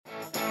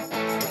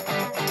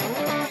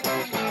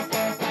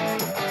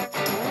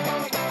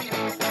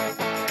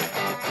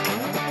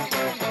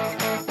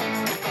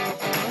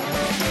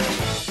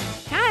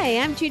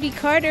I'm Judy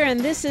Carter,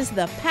 and this is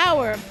the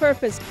Power of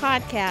Purpose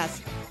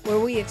podcast, where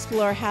we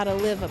explore how to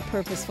live a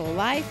purposeful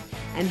life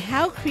and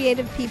how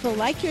creative people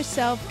like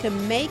yourself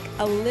can make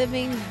a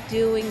living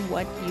doing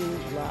what you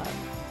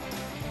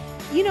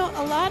love. You know,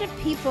 a lot of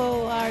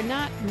people are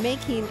not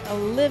making a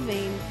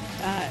living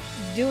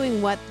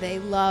doing what they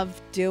love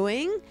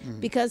doing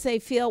because they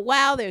feel,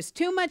 wow, there's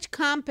too much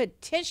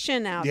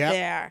competition out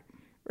there,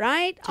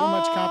 right? Too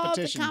much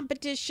competition. The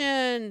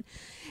competition.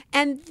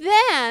 And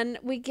then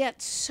we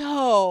get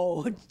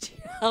so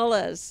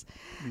jealous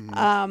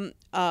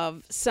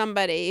of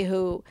somebody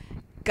who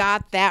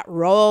got that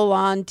role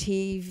on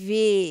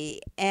TV.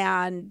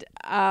 And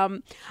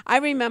I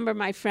remember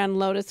my friend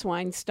Lotus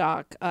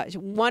Weinstock, a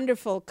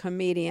wonderful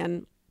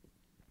comedian,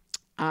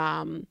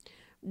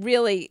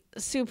 really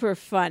super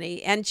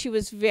funny. And she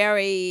was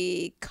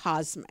very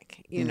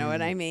cosmic, you know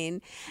what I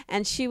mean?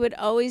 And she would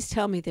always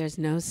tell me there's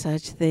no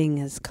such thing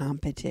as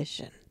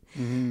competition.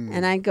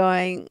 And I'm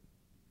going,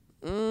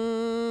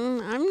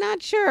 I'm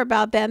not sure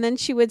about that. And then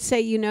she would say,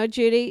 you know,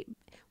 Judy,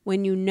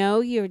 when you know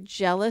you're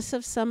jealous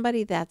of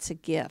somebody, that's a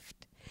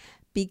gift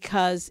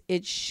because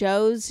it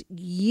shows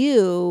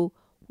you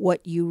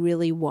what you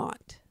really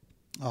want.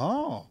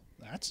 Oh,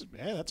 that's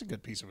a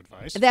good piece of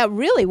advice. That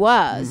really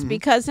was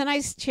because then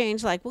I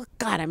changed like, well,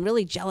 God, I'm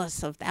really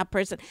jealous of that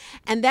person.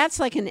 And that's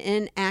like an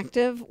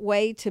inactive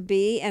way to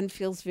be and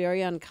feels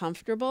very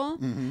uncomfortable.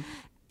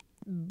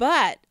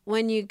 But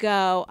when you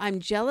go, I'm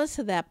jealous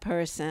of that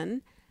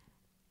person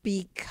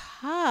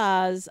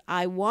because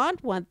I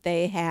want what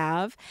they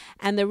have.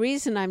 And the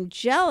reason I'm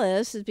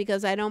jealous is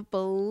because I don't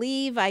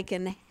believe I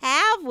can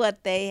have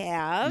what they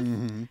have,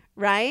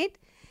 right?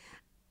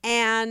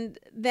 And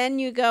then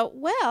you go,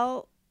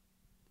 well,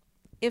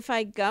 if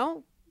I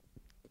go,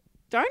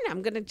 darn,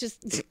 I'm going to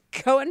just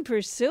go and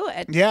pursue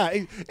it.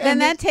 Yeah. And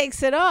that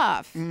takes it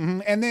off.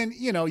 And then,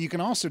 you know, you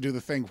can also do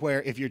the thing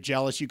where if you're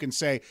jealous, you can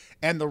say,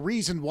 and the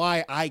reason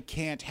why I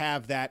can't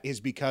have that is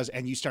because,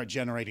 and you start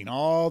generating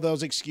all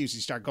those excuses.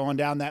 You start going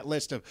down that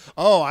list of,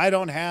 oh, I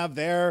don't have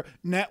their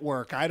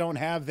network. I don't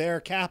have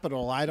their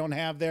capital. I don't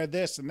have their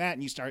this and that.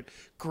 And you start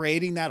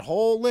creating that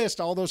whole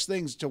list, all those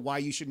things to why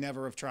you should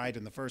never have tried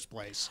in the first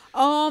place.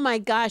 Oh, my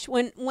gosh.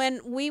 When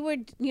we were,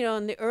 you know,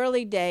 in the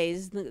early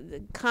days,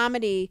 the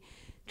comedy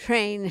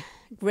train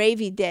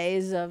gravy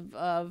days of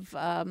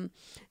the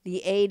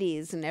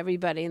 80s, and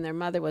everybody and their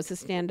mother was a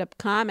stand-up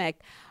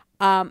comic,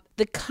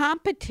 the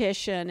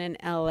competition in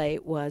LA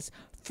was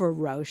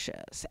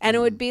ferocious. And it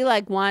would be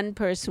like one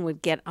person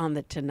would get on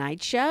the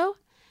Tonight Show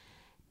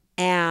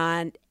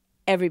and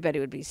everybody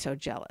would be so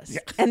jealous.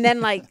 And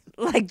then like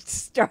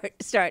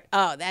start,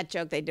 oh, that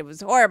joke they did was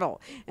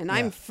horrible and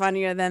I'm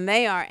funnier than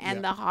they are.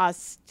 And the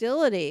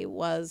hostility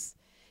was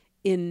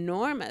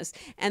enormous.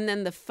 And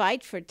then the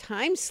fight for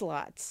time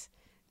slots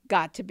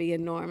got to be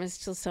enormous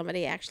till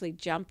somebody actually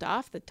jumped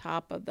off the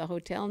top of the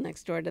hotel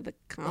next door to the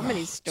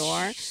comedy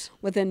store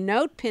with a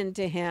note pinned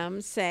to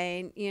him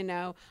saying, you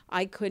know,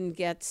 I couldn't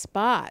get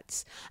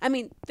spots. I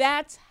mean,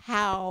 that's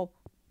how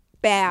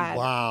bad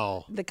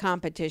the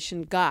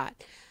competition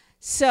got.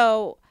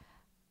 So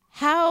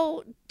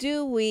how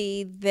do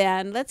we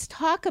then, let's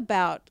talk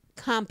about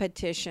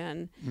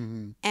competition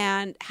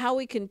and how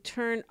we can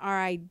turn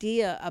our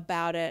idea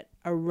about it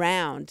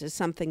around to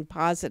something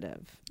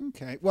positive.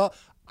 Okay. Well,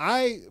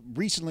 I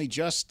recently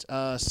just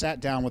sat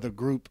down with a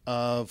group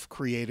of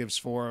creatives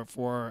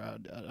for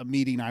a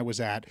meeting I was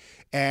at.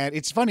 And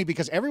it's funny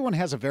because everyone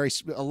has a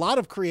lot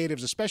of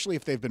creatives, especially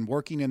if they've been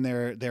working in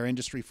their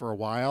industry for a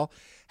while,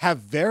 have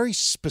very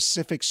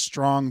specific,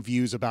 strong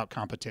views about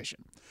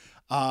competition.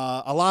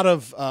 A lot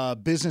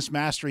of business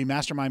mastery,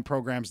 mastermind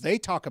programs, they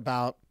talk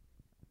about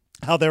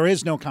how there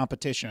is no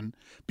competition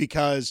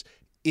because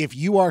if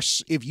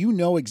you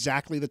know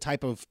exactly the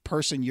type of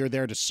person you're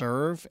there to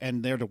serve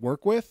and there to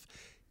work with,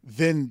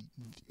 then,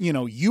 you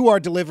know, you are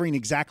delivering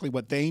exactly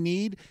what they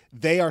need.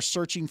 They are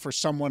searching for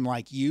someone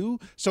like you.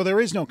 So there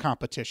is no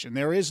competition.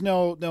 There is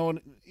no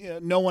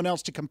one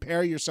else to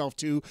compare yourself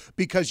to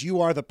because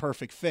you are the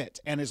perfect fit.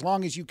 And as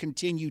long as you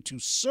continue to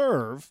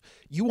serve,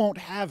 you won't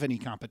have any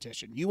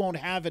competition. You won't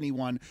have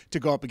anyone to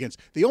go up against.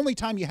 The only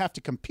time you have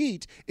to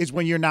compete is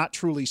when you're not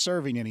truly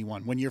serving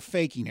anyone, when you're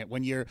faking it,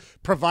 when you're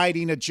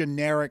providing a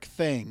generic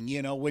thing,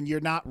 you know, when you're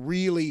not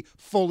really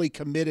fully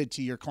committed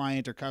to your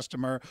client or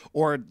customer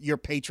or your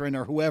patron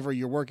or whoever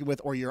you're working with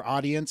or your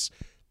audience.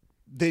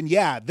 Then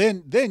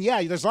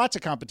there's lots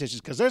of competitions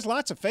because there's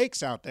lots of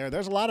fakes out there.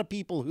 There's a lot of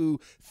people who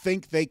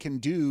think they can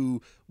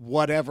do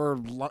whatever,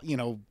 you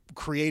know,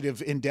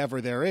 creative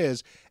endeavor there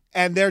is,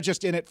 and they're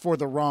just in it for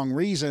the wrong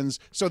reasons.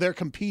 So they're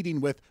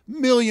competing with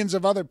millions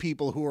of other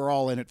people who are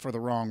all in it for the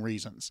wrong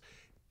reasons.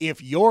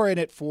 If you're in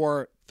it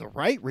for the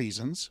right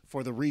reasons,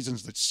 for the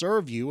reasons that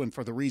serve you and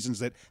for the reasons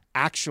that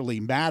actually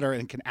matter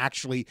and can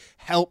actually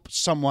help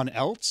someone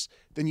else,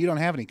 then you don't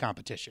have any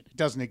competition. It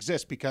doesn't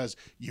exist because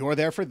you're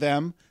there for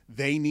them.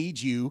 They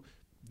need you.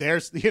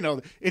 There's, you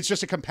know, it's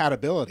just a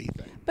compatibility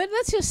thing. But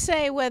let's just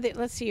say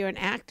let's say you're an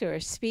actor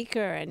or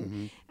speaker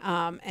and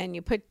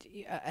you put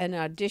an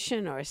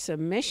audition or a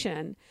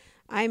submission.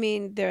 I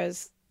mean,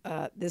 there's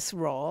this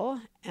role,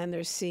 and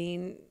they're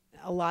seeing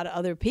a lot of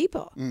other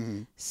people.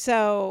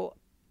 So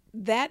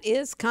that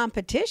is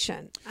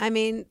competition. I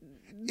mean,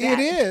 it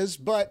is,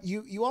 but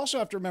you also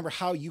have to remember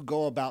how you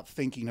go about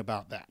thinking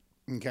about that.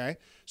 Okay.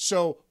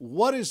 So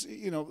what is,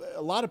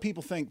 a lot of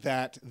people think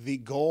that the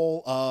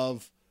goal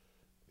of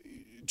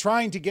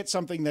trying to get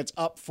something that's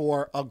up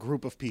for a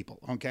group of people.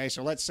 Okay.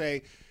 So let's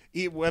say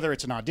whether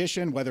it's an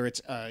audition, whether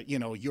it's,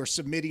 you're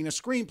submitting a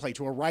screenplay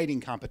to a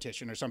writing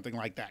competition or something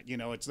like that.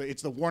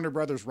 It's the Warner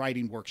Brothers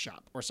writing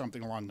workshop or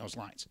something along those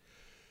lines.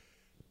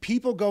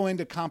 People go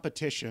into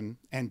competition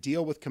and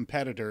deal with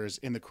competitors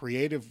in the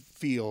creative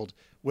field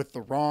with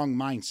the wrong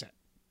mindset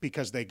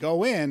because they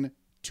go in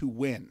to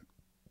win.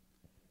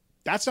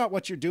 That's not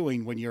what you're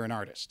doing when you're an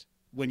artist,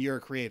 when you're a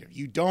creative.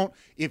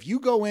 If you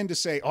go in to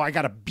say, oh, I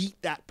got to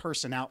beat that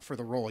person out for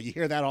the role. You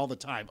hear that all the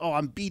time. Oh,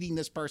 I'm beating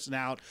this person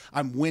out.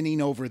 I'm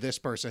winning over this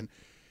person.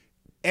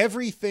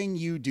 Everything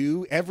you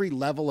do, every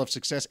level of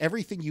success,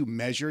 everything you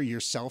measure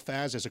yourself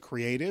as a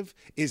creative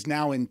is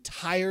now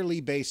entirely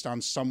based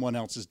on someone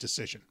else's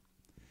decision.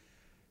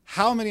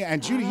 How many,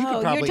 and Judy, you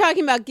could probably... You're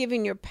talking about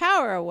giving your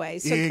power away.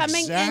 So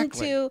Exactly. Coming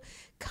into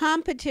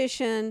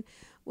competition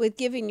with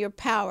giving your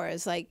power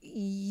is like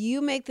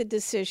you make the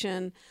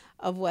decision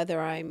of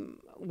whether I'm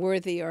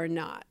worthy or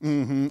not.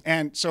 Mm-hmm.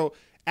 And so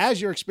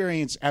as your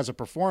experience as a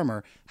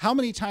performer, how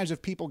many times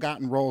have people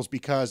gotten roles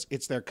because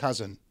it's their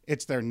cousin,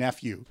 it's their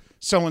nephew,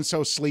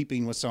 so-and-so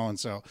sleeping with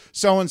so-and-so,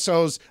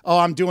 so-and-so's, oh,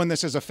 I'm doing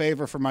this as a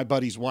favor for my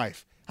buddy's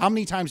wife. How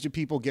many times do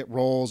people get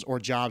roles or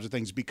jobs or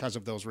things because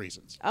of those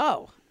reasons?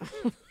 Oh,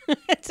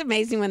 it's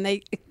amazing when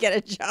they get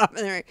a job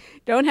and they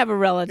don't have a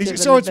relative.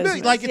 So in it's the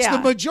business. like it's the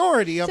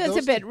majority of so those.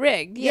 It's a bit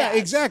rigged. Yeah, Yes.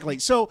 exactly.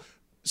 So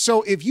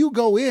if you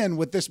go in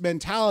with this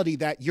mentality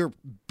that you're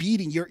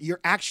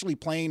actually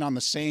playing on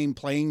the same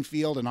playing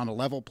field and on a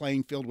level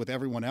playing field with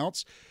everyone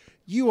else,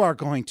 you are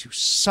going to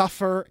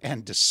suffer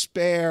and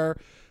despair.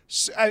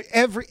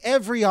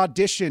 Every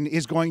audition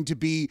is going to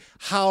be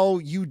how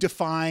you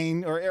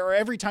define, or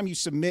every time you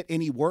submit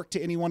any work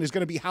to anyone is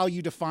going to be how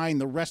you define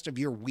the rest of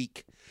your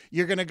week.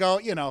 You're going to go,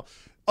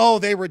 oh,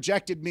 they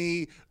rejected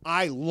me.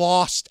 I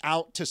lost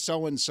out to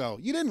so-and-so.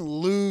 You didn't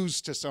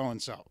lose to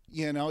so-and-so.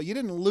 You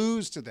didn't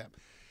lose to them.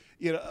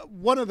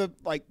 One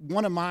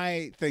of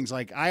my things,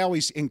 like I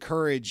always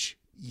encourage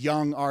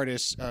young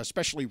artists,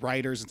 especially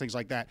writers and things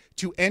like that,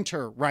 to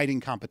enter writing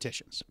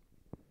competitions.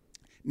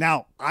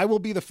 Now, I will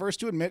be the first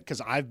to admit, because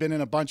I've been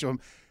in a bunch of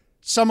them,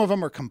 some of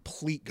them are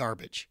complete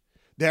garbage.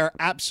 They're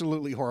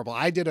absolutely horrible.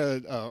 I did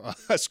a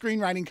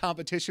screenwriting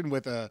competition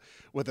with a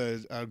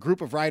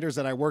group of writers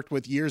that I worked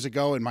with years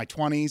ago in my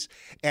 20s,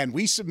 and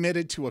we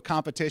submitted to a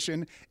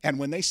competition, and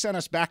when they sent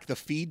us back the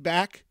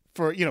feedback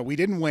for, we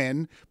didn't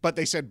win, but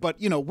they said, but,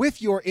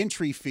 with your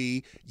entry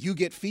fee, you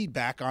get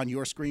feedback on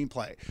your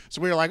screenplay.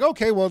 So we were like,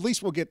 okay, well, at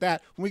least we'll get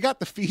that. When we got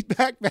the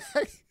feedback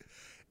back,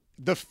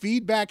 the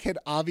feedback had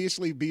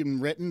obviously been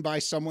written by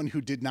someone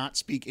who did not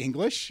speak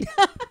English.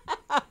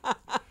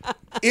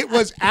 It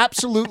was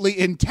absolutely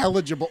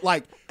intelligible.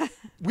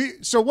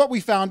 So what we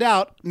found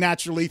out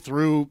naturally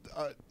through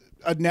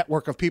a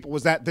network of people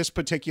was that this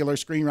particular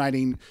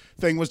screenwriting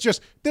thing was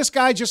just, this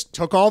guy just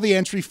took all the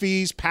entry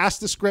fees, passed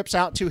the scripts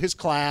out to his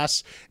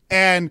class,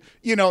 and,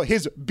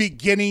 his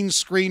beginning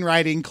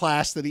screenwriting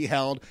class that he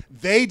held,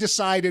 they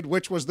decided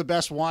which was the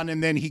best one,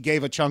 and then he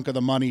gave a chunk of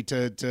the money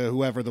to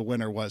whoever the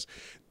winner was.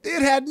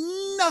 It had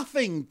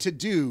nothing to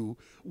do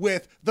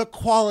with the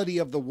quality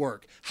of the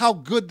work, how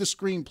good the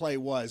screenplay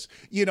was,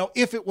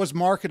 if it was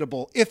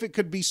marketable, if it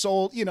could be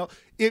sold,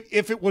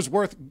 if it was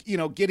worth,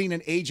 getting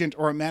an agent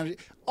or a manager.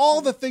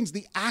 All the things,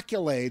 the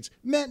accolades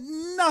meant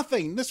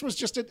nothing. This was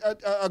just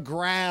a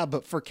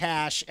grab for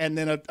cash and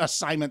then an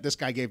assignment this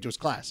guy gave to his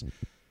class.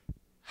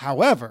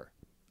 However,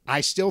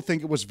 I still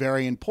think it was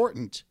very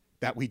important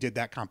that we did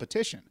that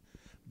competition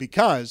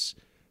because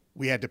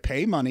we had to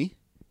pay money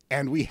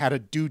and we had a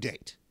due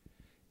date.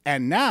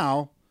 And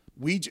now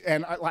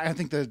I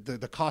think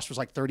the cost was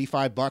like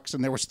 $35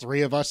 and there was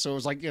 3 of us. So it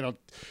was like,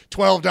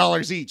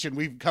 $12 each and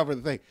we've covered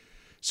the thing.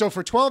 So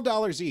for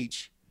 $12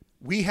 each,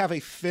 we have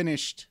a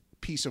finished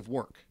piece of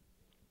work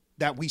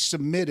that we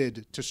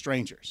submitted to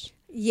strangers.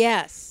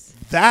 Yes.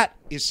 That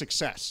is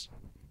success.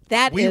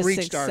 We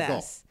reached success. our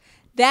goal.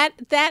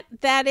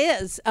 That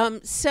is.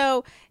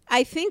 So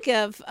I think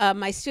of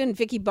my student,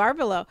 Vicky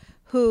Barbelo,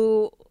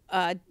 who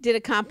did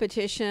a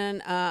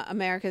competition,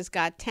 America's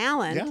Got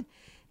Talent. Yeah.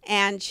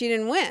 And she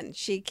didn't win.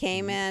 She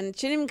came in.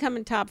 She didn't even come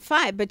in top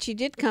 5, but she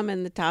did come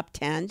in the top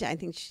 10. I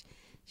think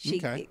she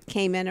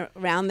came in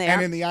around there.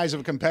 And in the eyes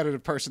of a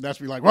competitive person, that's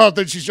be like, well,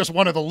 then she's just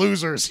one of the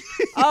losers.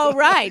 Oh,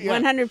 right.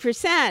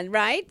 100%.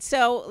 Right.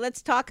 So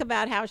let's talk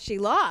about how she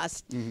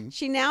lost. Mm-hmm.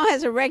 She now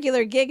has a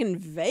regular gig in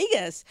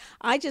Vegas.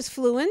 I just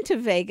flew into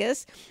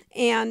Vegas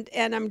and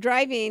I'm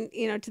driving,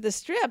 to the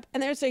Strip,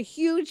 and there's a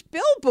huge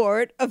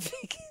billboard of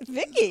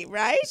Vicky,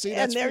 right? See,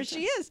 and there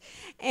she is.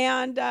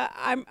 And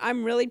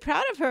I'm really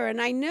proud of her. And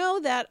I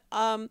know that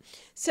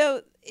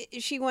so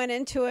she went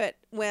into it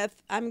with,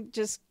 I'm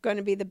just going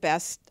to be the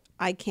best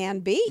I can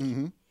be.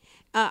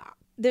 Mm-hmm.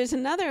 there's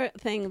another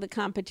thing, the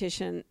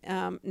competition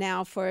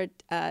now for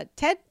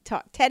TED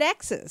Talk,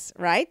 TEDx's,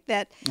 right?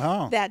 That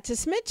to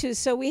submit to.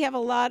 So we have a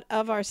lot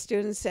of our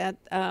students at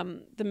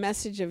the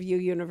Message of You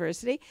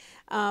University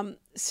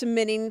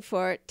submitting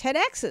for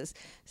TEDx's,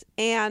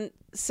 and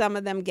some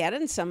of them get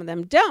it and some of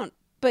them don't.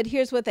 But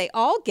here's what they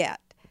all get.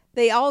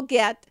 They all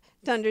get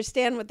to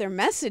understand what their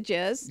message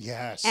is.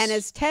 Yes. And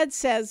as Ted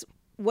says,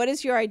 what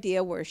is your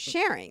idea worth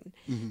sharing?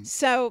 Mm-hmm.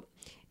 So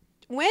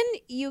when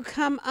you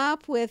come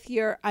up with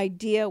your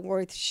idea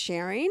worth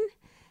sharing,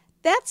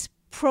 that's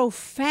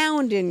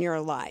profound in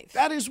your life.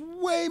 That is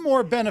way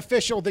more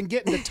beneficial than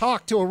getting to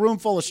talk to a room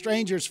full of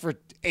strangers for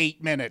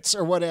 8 minutes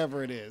or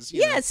whatever it is.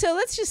 Yeah, so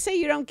let's just say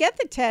you don't get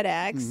the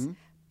TEDx,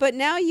 but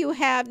now you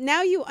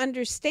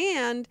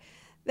understand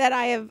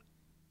that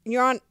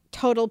you're on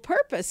total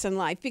purpose in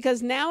life,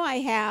 because now I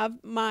have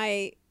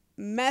my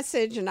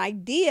message and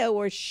idea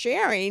we're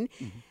sharing,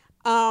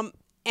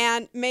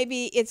 and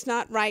maybe it's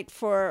not right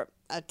for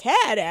a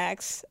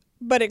TEDx,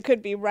 but it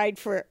could be right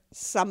for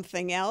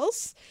something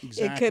else.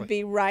 Exactly. It could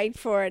be right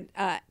for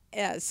a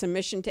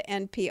submission to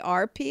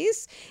NPR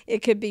piece.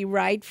 It could be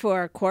right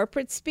for a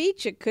corporate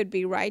speech. It could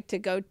be right to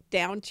go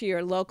down to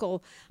your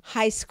local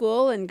high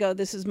school and go,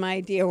 this is my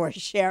idea we're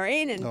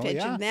sharing, and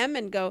pitch them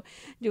and go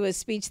do a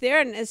speech there.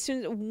 And as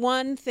soon as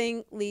one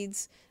thing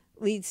leads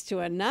to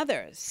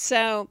another.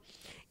 So,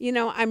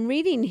 I'm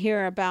reading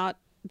here about,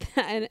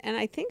 and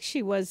I think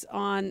she was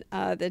on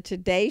the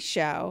Today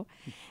Show,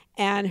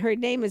 and her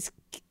name is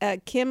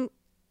Kim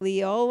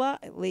Liao,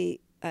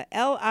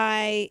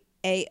 L-I-A-O.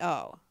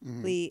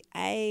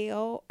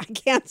 Liao. I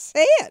can't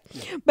say it.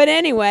 Yeah. But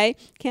anyway,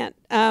 can't.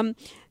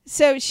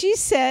 So she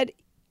said,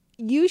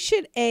 you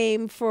should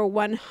aim for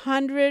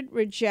 100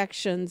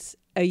 rejections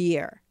a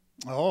year.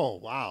 Oh,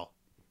 wow.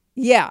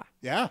 Yeah.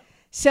 Yeah.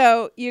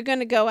 So you're going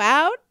to go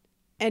out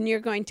and you're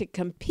going to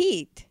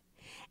compete.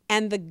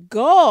 And the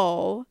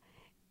goal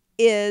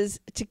is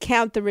to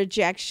count the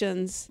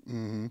rejections,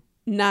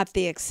 not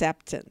the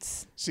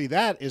acceptance. See,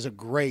 that is a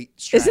great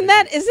strategy.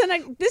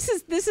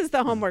 This is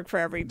the homework for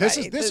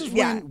everybody. This is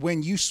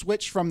when you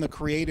switch from the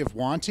creative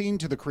wanting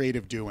to the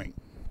creative doing.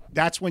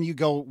 That's when you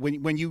go,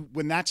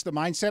 when that's the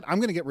mindset. I'm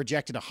going to get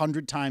rejected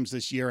 100 times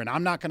this year, and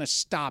I'm not going to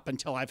stop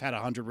until I've had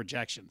 100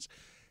 rejections.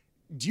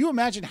 Do you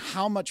imagine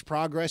how much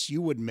progress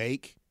you would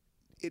make?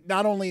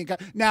 Not only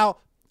now,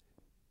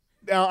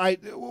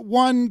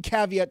 one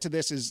caveat to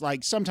this is,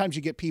 like, sometimes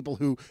you get people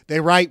who they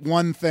write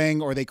one thing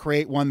or they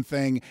create one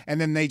thing and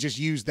then they just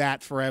use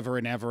that forever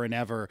and ever and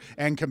ever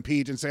and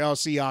compete and say, oh,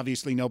 see,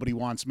 obviously nobody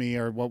wants me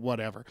or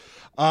whatever.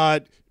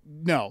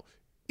 No,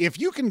 if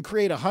you can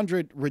create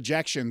 100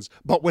 rejections,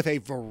 but with a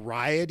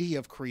variety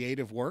of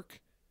creative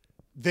work,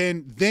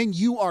 then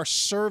you are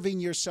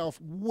serving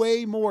yourself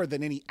way more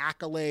than any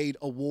accolade,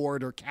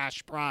 award, or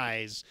cash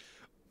prize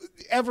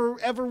ever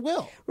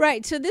will.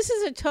 Right. So this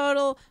is a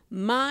total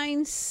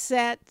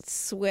mindset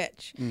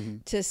switch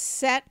to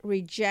set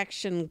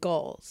rejection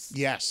goals.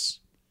 Yes.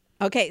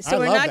 Okay, so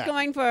we're not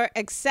going for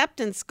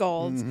acceptance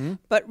goals,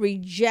 but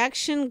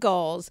rejection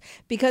goals.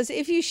 Because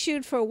if you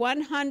shoot for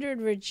 100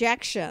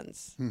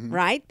 rejections,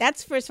 right,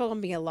 that's first of all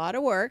going to be a lot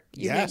of work.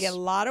 You're going to get a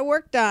lot of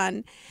work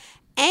done.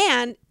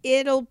 And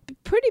it'll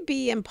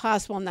be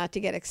impossible not to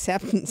get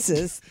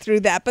acceptances through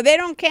that, but they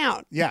don't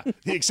count. Yeah,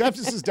 the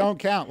acceptances don't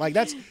count. And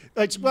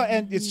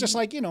it's just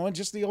like, and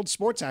just the old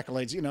sports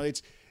accolades.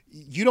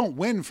 You don't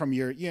win from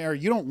you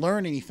don't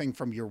learn anything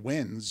from your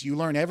wins. You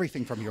learn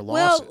everything from your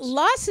losses. Well,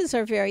 losses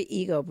are very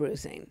ego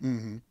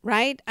bruising,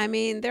 right? I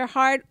mean, they're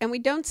hard, and we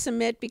don't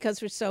submit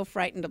because we're so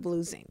frightened of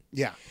losing.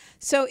 Yeah.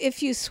 So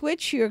if you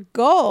switch your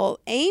goal,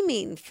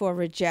 aiming for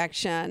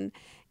rejection,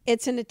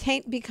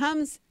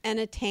 becomes an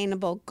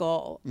attainable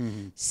goal.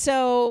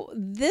 So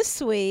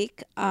this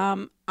week,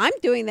 I'm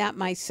doing that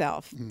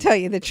myself, tell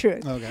you the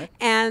truth. Okay.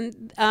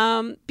 And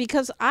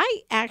because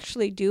I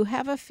actually do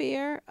have a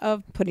fear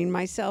of putting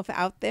myself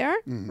out there,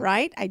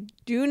 right? I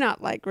do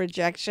not like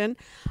rejection.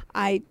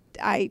 I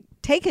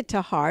take it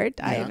to heart.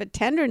 Yeah. I have a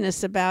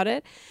tenderness about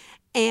it.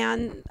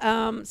 And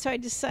so I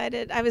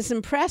decided, I was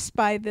impressed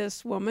by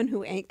this woman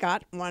who ain't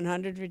got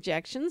 100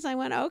 rejections. I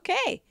went,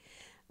 okay,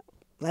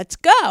 let's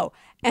go.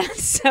 And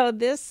so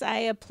I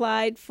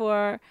applied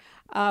for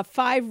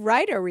 5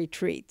 writer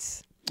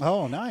retreats.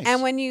 Oh, nice.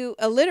 And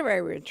a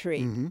literary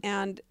retreat.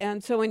 And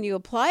so when you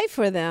apply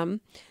for them,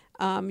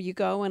 you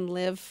go and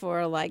live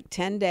for like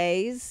 10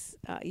 days.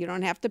 You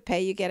don't have to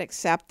pay. You get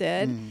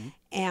accepted.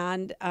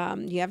 And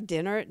you have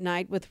dinner at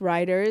night with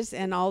writers.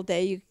 And all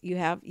day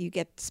you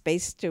get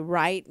space to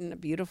write in a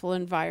beautiful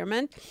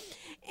environment.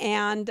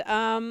 And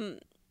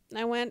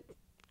I went,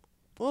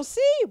 we'll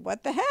see.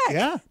 What the heck?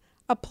 Yeah.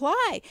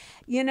 Apply,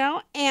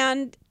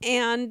 and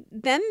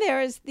then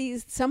there's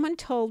someone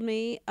told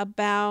me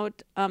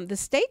about the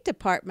State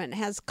Department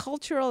has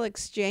cultural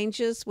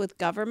exchanges with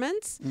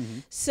governments.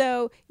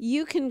 So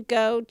you can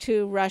go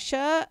to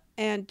Russia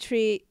and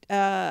teach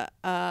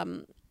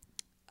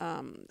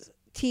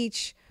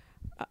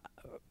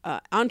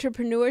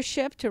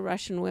entrepreneurship to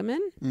Russian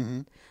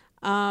women.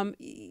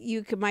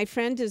 My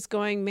friend is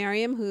going,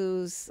 Miriam,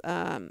 who's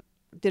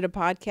did a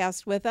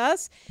podcast with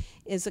us,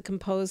 is a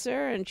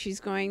composer, and she's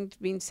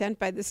being sent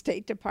by the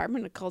State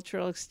Department of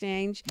Cultural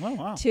Exchange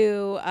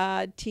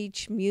to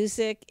teach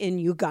music in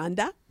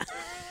Uganda.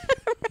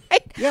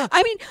 Right? Yeah.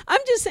 I mean,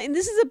 I'm just saying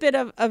this is a bit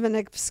of an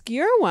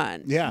obscure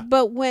one. Yeah.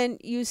 But when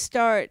you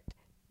start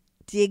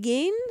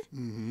digging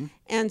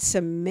and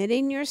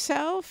submitting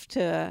yourself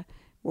to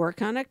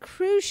work on a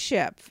cruise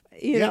ship,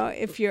 you know,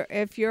 if you're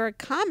a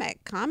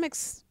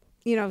comics,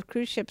 you know,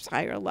 cruise ships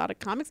hire a lot of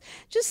comics,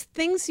 just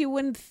things you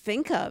wouldn't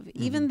think of.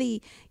 Even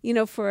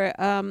for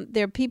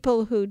there are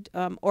people who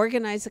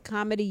organize a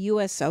comedy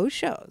USO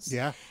shows.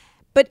 Yeah.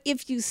 But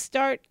if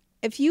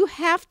you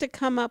have to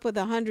come up with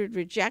 100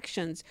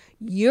 rejections,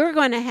 you're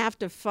going to have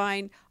to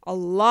find a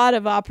lot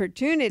of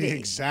opportunity.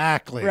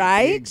 Exactly.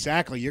 Right?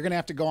 Exactly. You're going to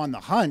have to go on the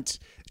hunt,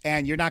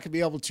 and you're not going to be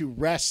able to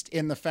rest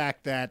in the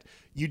fact that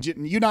you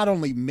not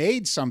only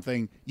made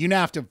something, you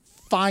now have to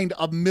find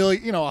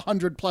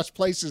 100 plus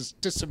places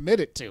to submit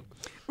it to.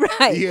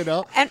 Right. You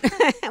know? And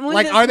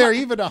are there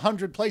even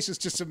 100 places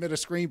to submit a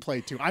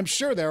screenplay to? I'm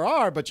sure there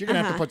are, but you're going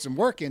to have to put some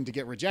work in to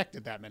get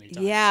rejected that many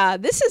times. Yeah,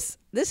 this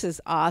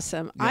is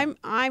awesome. Yeah.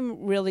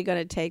 I'm really going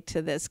to take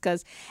to this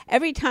because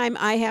every time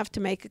I have to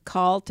make a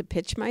call to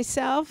pitch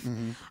myself,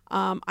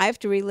 I have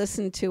to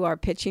re-listen to our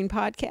pitching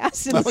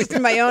podcast and listen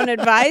to my own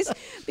advice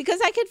because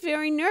I get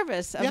very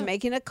nervous of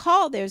making a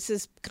call. There's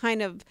this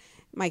kind of,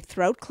 my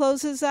throat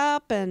closes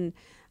up and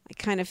I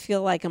kind of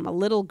feel like I'm a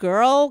little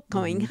girl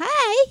going,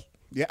 hi.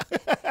 Yeah.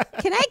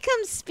 Can I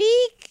come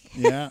speak?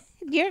 Yeah.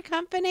 Your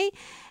company?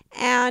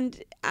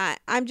 And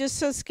I'm just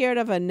so scared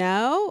of a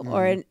no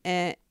or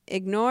an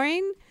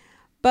ignoring.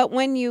 But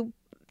when you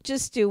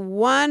just do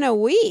one a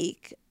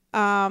week,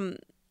 that's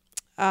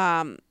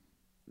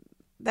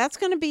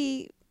going to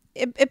be,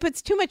 it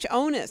puts too much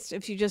onus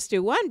if you just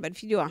do one. But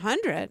if you do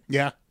 100,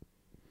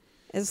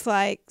 it's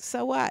like,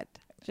 so what?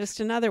 Just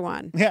another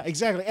one. Yeah,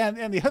 exactly.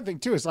 And the other thing,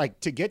 too, is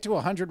like to get to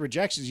 100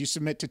 rejections, you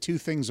submit to 2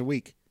 things a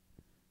week.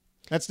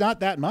 That's not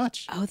that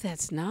much. Oh,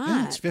 that's not.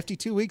 Yeah, it's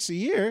 52 weeks a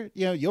year.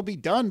 You know, you'll be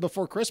done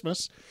before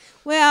Christmas.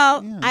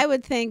 Well, I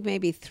would think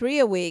maybe 3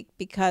 a week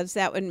because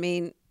that would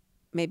mean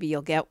maybe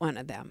you'll get one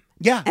of them.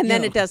 Yeah. And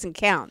then it doesn't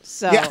count.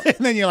 So yeah. And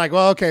then you're like,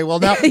 well, okay, well,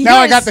 now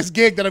I got this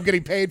gig that I'm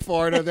getting paid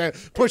for. And then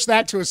push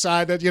that to a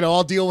side that,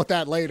 I'll deal with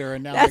that later.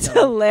 And now that's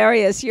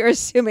hilarious. You're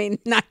assuming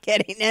not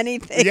getting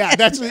anything. Yeah,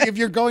 that's if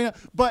you're going.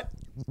 But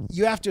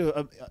you have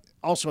to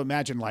also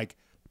imagine like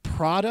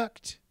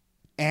product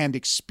and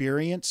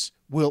experience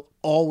will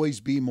always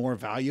be more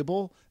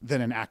valuable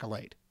than an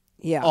accolade.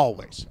 Yeah.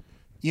 Always.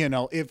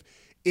 If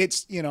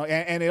it's,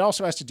 and it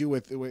also has to do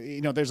with,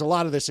 there's a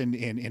lot of this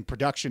in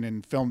production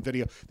and film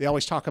video. They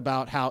always talk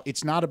about how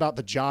it's not about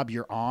the job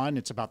you're on,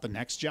 it's about the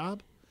next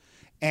job.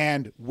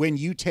 And when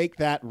you take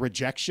that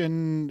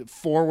rejection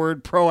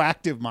forward,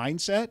 proactive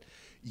mindset,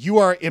 you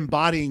are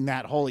embodying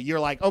that whole, you're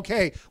like,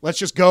 okay, let's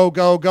just go.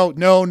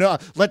 No,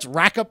 let's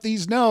rack up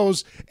these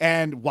no's.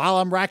 And while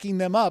I'm racking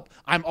them up,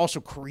 I'm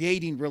also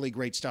creating really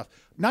great stuff.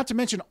 Not to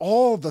mention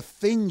all the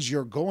things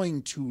you're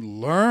going to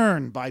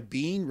learn by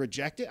being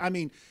rejected. I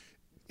mean,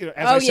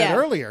 as I said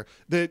earlier,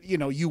 that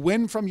you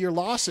win from your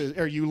losses,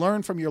 or you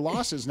learn from your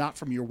losses, not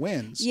from your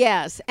wins.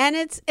 Yes, and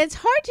it's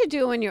hard to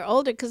do when you're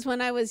older because when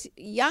I was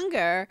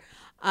younger,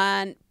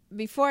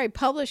 before I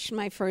published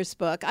my first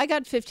book, I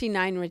got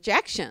 59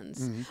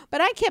 rejections,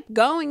 but I kept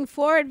going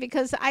forward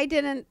because I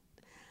didn't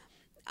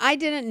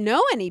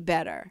know any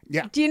better.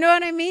 Yeah. Do you know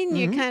what I mean?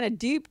 You kind of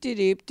doop.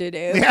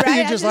 Yeah,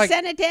 right? you just I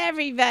send it to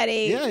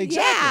everybody. Yeah, exactly.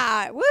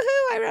 Yeah,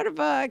 woohoo! I wrote a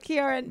book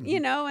here, and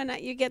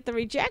you get the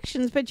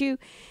rejections, but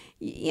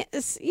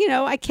yes,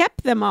 I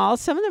kept them all.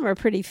 Some of them are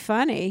pretty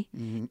funny.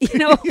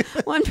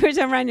 One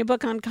person I'm writing a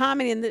book on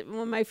comedy, and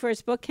when my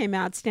first book came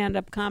out, Stand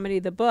Up Comedy,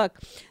 the book,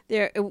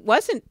 there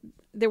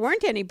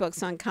weren't any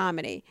books on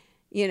comedy,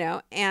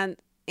 and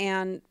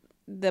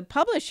the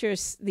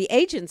publishers, the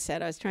agent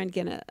said, I was trying to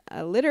get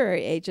a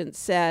literary agent,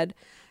 said,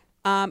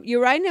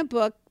 you're writing a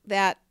book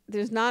that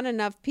there's not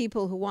enough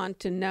people who want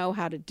to know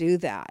how to do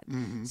that.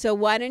 So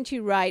why don't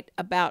you write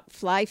about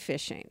fly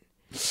fishing?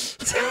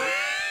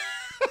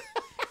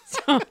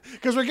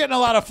 Because we're getting a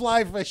lot of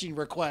fly fishing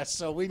requests,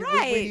 so we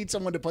need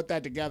someone to put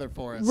that together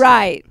for us.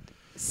 Right.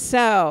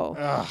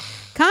 So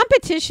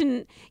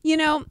competition,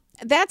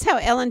 that's how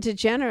Ellen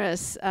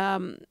DeGeneres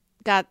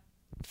got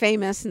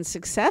famous and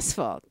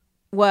successful.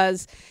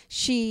 Was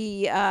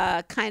she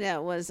kind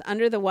of was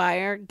under the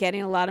wire,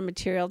 getting a lot of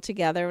material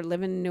together,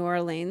 living in New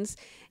Orleans.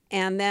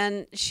 And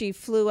then she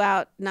flew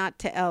out not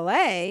to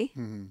L.A.,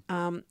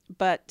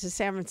 but to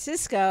San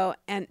Francisco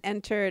and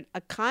entered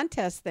a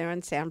contest there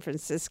in San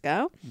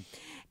Francisco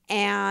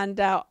and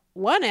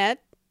won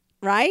it,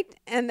 right?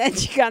 And then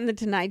she got on The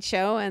Tonight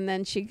Show, and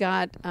then she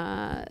got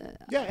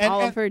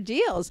all of her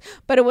deals.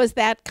 But it was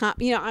that,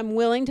 I'm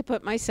willing to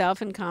put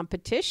myself in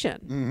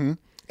competition.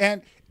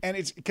 And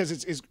it's because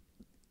it's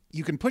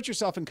you can put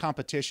yourself in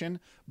competition,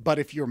 but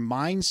if your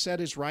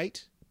mindset is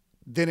right,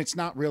 then it's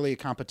not really a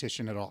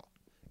competition at all.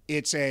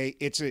 It's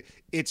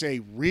a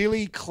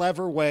really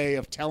clever way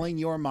of telling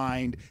your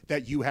mind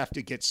that you have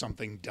to get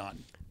something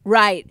done.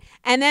 Right.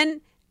 And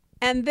then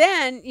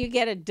you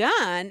get it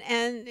done,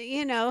 and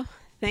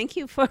thank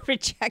you for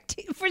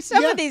rejecting for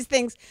some of these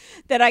things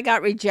that I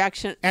got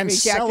rejected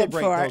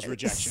celebrate for. those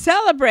rejections.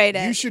 Celebrate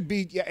it. You should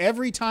be,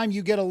 every time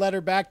you get a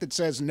letter back that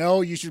says no,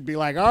 you should be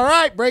like, all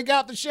right, break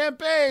out the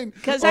champagne.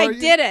 Because I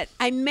did it.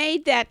 I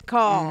made that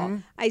call.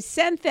 I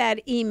sent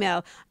that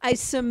email. I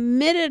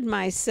submitted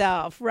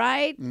myself,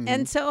 right?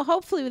 And so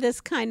hopefully with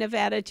this kind of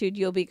attitude,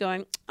 you'll be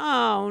going,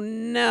 oh,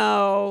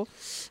 no,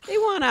 they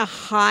want to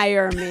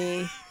hire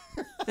me.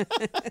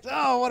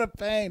 Oh, what a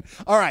pain.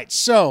 All right.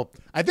 So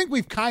I think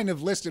we've kind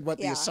of listed what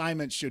the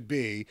assignment should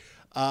be.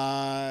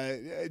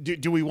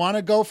 Do we want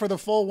to go for the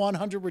full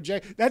 100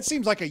 reject? That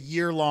seems like a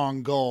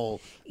year-long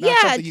goal. Not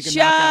something you can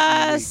knock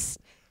out in a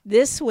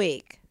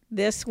week.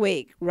 This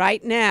week,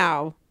 right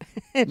now.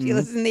 If you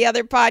listen to the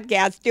other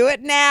podcast, do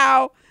it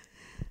now.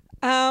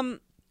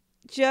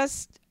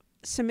 Just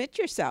submit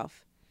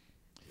yourself.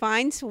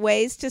 Find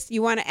ways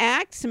you want to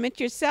act, submit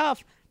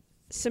yourself.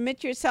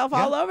 Submit yourself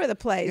all over the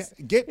place.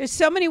 There's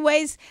so many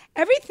ways.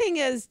 Everything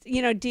is,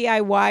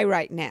 DIY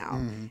right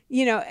now.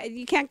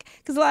 You can't,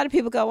 because a lot of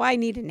people go, I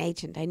need an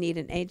agent.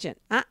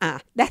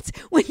 That's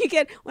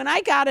when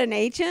I got an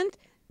agent,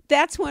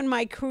 that's when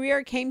my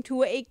career came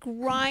to a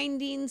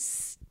grinding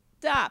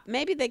stop.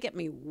 Maybe they get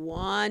me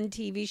one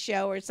TV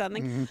show or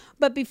something.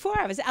 But before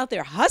I was out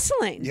there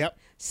hustling,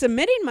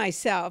 submitting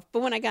myself.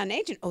 But when I got an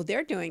agent,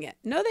 they're doing it.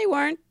 No, they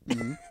weren't.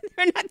 They're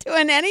not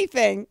doing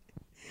anything.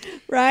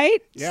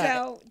 Right? Yeah.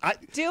 So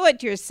do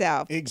it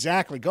yourself.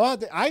 Exactly. Go out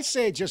there. I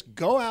say just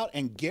go out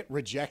and get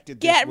rejected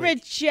this Get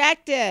week.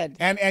 rejected.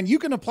 And you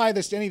can apply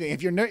this to anything.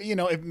 If you're,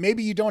 if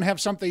maybe you don't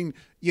have something,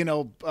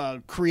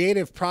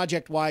 creative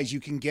project-wise you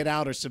can get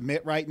out or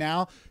submit right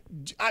now,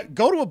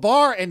 go to a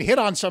bar and hit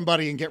on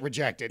somebody and get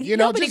rejected.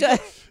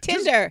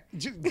 Tinder.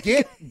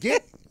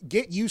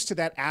 Get used to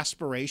that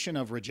aspiration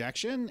of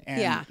rejection,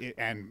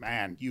 and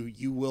man,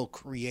 you will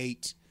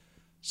create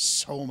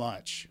so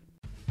much.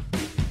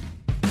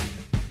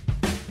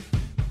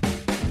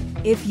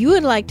 If you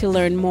would like to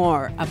learn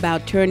more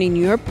about turning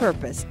your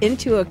purpose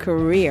into a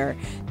career,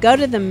 go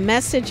to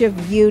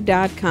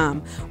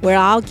themessageofyou.com, where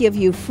I'll give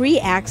you free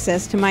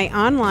access to my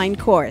online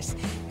course.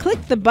 Click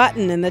the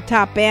button in the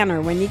top banner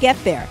when you get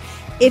there.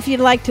 If you'd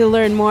like to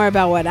learn more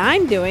about what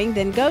I'm doing,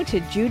 then go to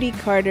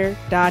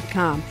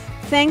judycarter.com.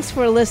 Thanks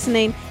for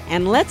listening,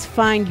 and let's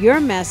find your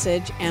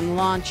message and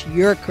launch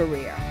your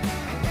career.